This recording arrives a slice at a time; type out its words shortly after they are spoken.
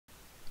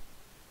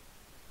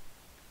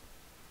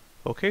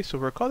Okay, so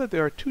recall that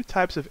there are two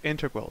types of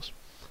integrals.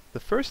 The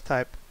first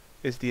type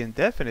is the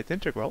indefinite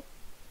integral.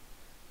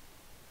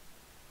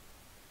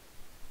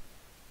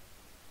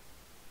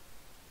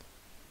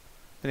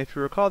 And if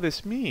you recall,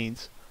 this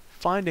means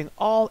finding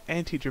all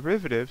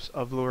antiderivatives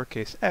of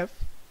lowercase f.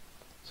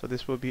 So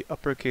this will be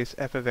uppercase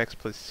f of x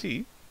plus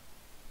c,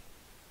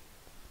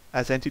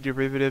 as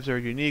antiderivatives are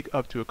unique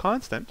up to a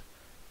constant.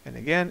 And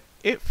again,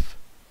 if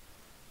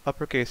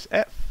uppercase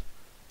f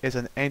is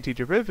an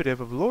antiderivative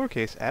of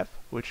lowercase f,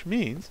 which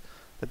means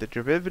that the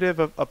derivative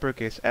of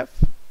uppercase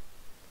f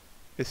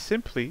is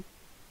simply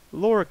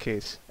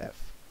lowercase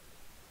f.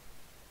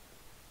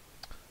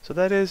 So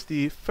that is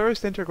the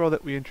first integral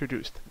that we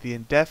introduced, the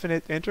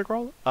indefinite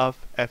integral of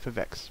f of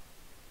x.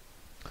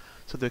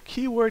 So the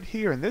key word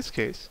here in this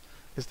case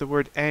is the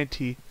word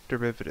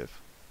antiderivative.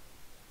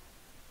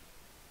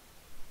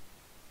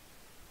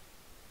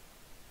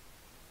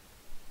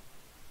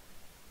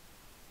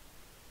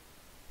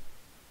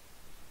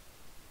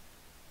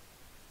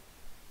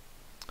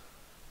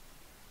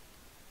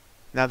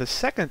 Now the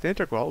second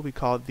integral we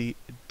call the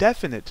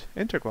definite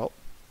integral,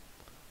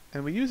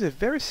 and we use a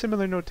very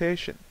similar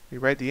notation. We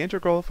write the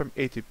integral from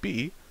a to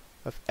b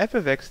of f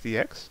of x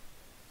dx,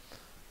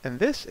 and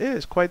this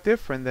is quite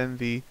different than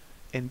the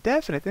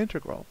indefinite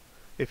integral.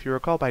 If you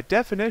recall, by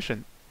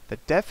definition, the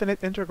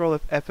definite integral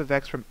of f of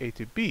x from a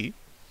to b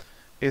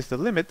is the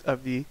limit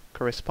of the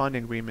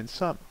corresponding Riemann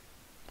sum.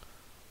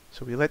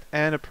 So we let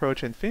n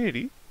approach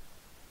infinity,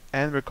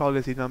 and recall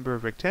is the number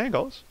of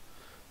rectangles.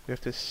 We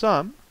have to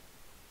sum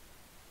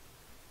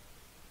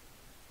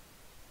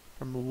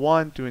from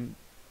 1 to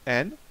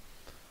n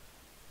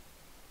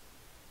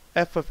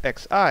f of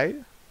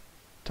xi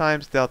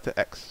times delta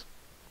x.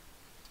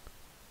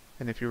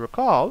 And if you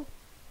recall,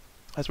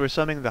 as we're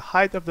summing the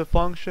height of the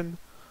function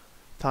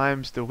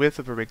times the width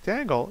of a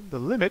rectangle, the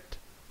limit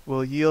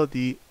will yield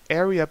the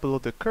area below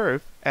the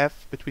curve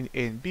f between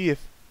a and b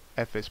if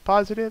f is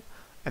positive,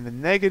 and the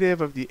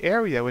negative of the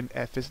area when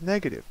f is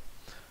negative.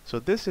 So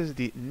this is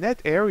the net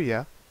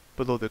area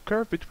below the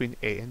curve between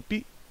a and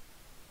b.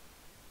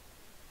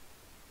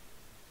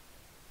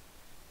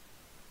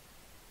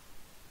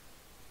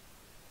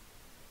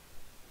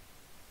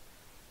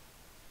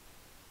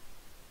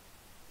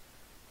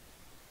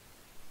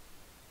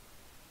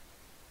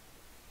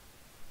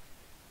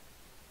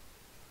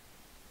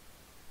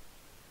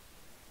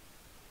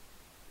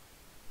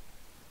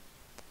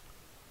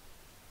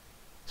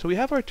 So we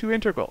have our two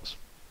integrals.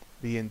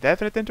 The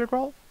indefinite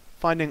integral,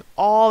 finding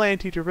all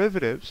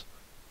antiderivatives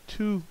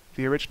to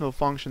the original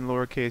function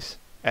lowercase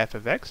f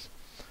of x.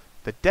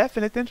 The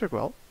definite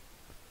integral,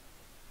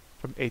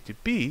 from a to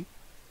b,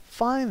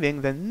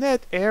 finding the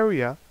net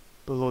area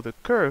below the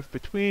curve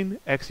between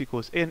x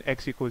equals a and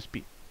x equals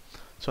b.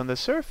 So on the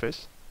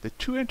surface, the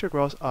two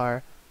integrals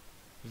are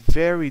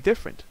very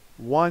different.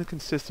 One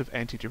consists of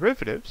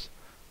antiderivatives,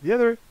 the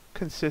other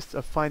consists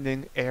of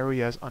finding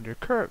areas under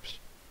curves.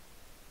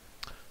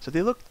 So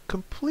they look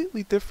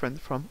completely different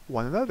from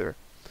one another,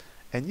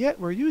 and yet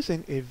we're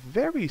using a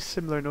very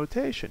similar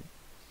notation.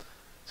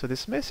 So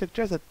this may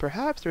suggest that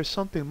perhaps there's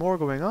something more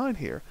going on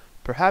here.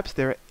 Perhaps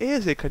there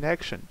is a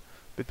connection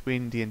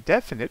between the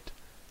indefinite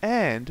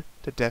and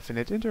the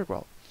definite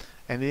integral.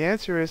 And the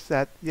answer is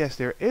that yes,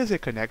 there is a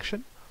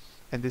connection,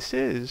 and this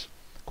is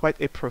quite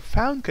a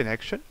profound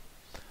connection,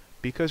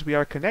 because we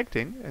are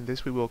connecting, and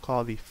this we will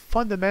call the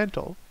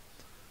fundamental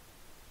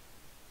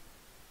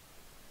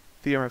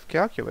theorem of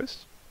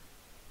calculus.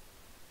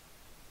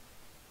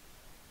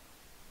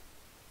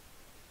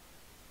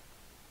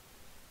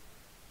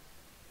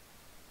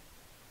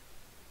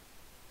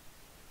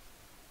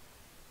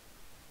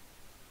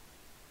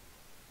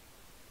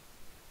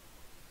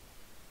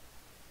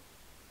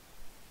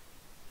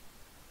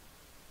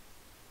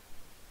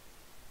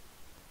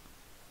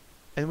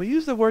 And we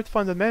use the word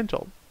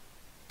fundamental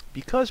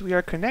because we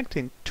are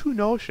connecting two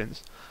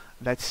notions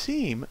that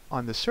seem,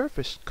 on the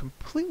surface,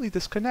 completely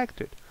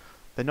disconnected.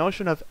 The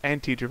notion of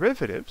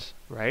antiderivatives,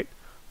 right?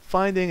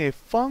 Finding a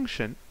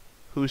function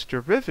whose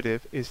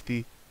derivative is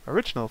the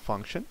original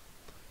function,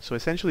 so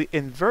essentially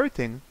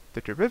inverting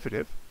the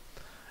derivative.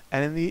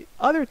 And in the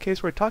other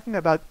case, we're talking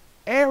about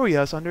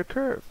areas under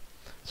curve.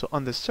 So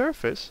on the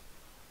surface,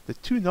 the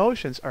two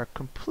notions are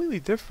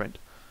completely different.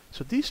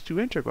 So these two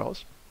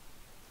integrals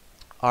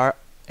are,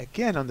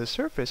 again, on the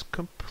surface,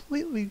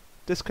 completely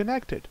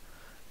disconnected.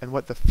 And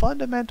what the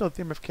fundamental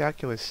theorem of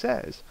calculus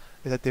says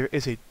is that there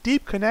is a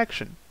deep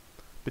connection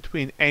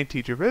between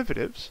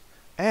antiderivatives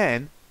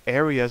and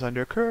areas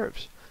under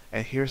curves.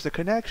 And here's the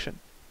connection.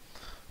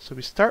 So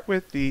we start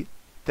with the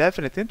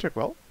definite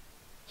integral,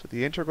 so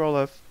the integral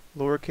of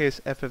lowercase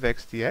f of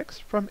x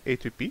dx from a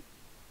to b.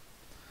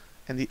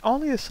 And the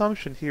only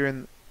assumption here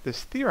in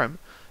this theorem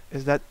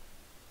is that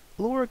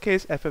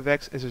lowercase f of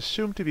x is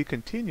assumed to be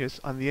continuous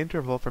on the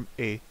interval from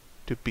a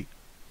to b.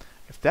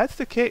 If that's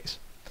the case,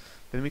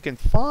 then we can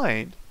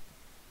find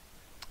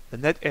the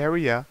net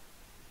area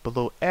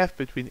below f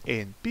between a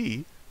and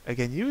b,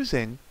 again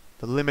using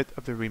the limit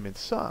of the Riemann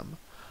sum,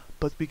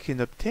 but we can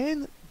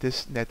obtain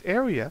this net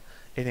area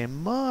in a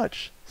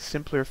much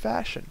simpler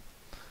fashion.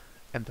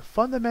 And the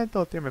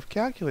fundamental theorem of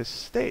calculus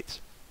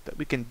states that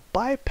we can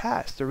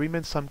bypass the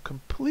Riemann sum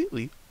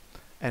completely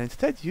and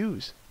instead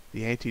use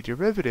the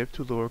antiderivative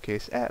to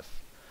lowercase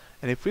f.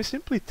 And if we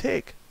simply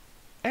take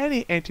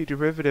any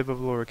antiderivative of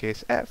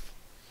lowercase f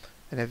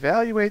and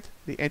evaluate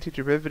the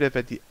antiderivative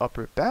at the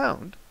upper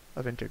bound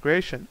of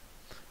integration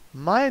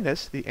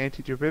minus the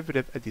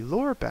antiderivative at the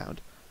lower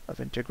bound of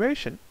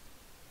integration,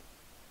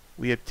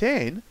 we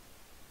obtain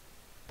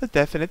the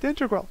definite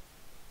integral.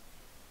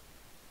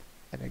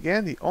 And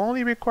again, the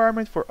only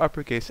requirement for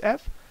uppercase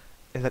f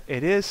is that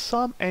it is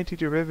some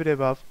antiderivative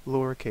of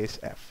lowercase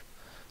f.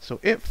 So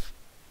if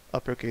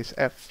uppercase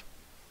f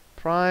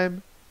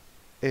prime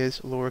is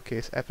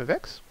lowercase f of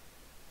x,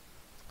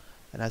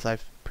 and as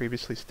I've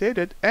previously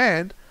stated,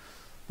 and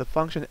the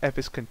function f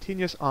is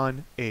continuous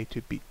on a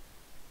to b.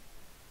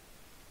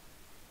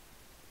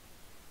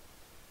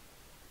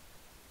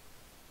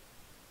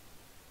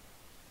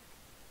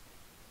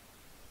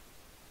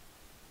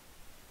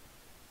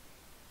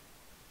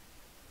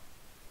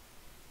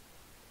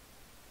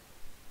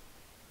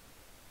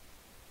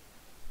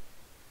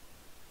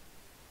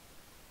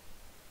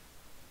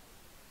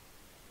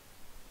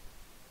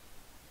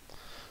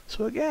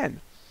 So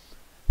again,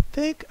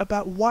 think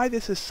about why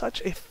this is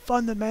such a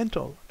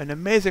fundamental and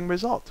amazing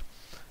result,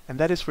 and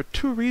that is for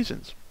two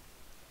reasons.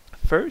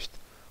 First,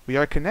 we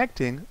are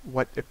connecting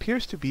what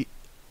appears to be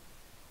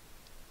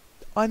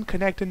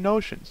unconnected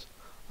notions.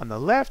 On the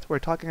left, we're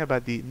talking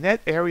about the net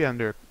area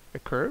under a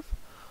curve.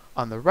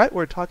 On the right,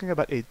 we're talking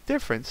about a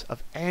difference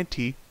of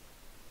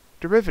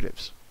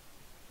antiderivatives.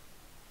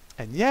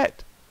 And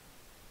yet,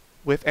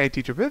 with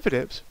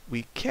antiderivatives,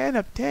 we can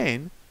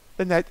obtain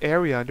the net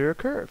area under a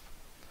curve.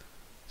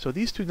 So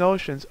these two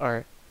notions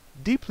are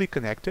deeply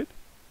connected.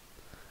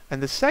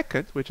 And the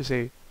second, which is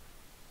a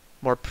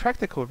more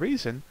practical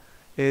reason,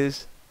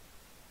 is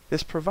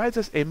this provides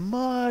us a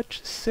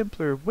much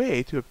simpler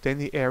way to obtain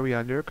the area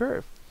under a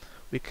curve.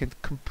 We can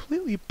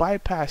completely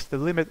bypass the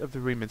limit of the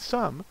Riemann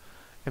sum,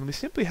 and we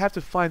simply have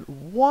to find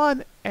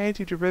one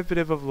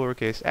antiderivative of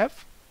lowercase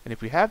f, and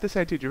if we have this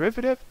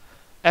antiderivative,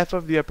 f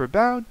of the upper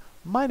bound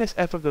minus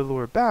f of the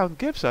lower bound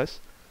gives us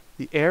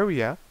the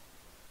area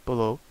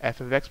below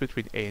f of x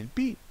between a and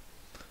b.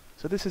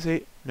 So this is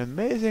an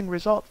amazing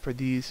result for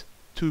these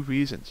two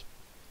reasons.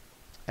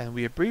 And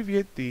we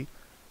abbreviate the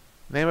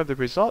name of the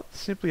result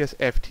simply as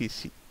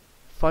FTC,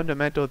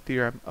 Fundamental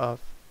Theorem of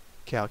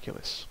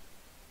Calculus.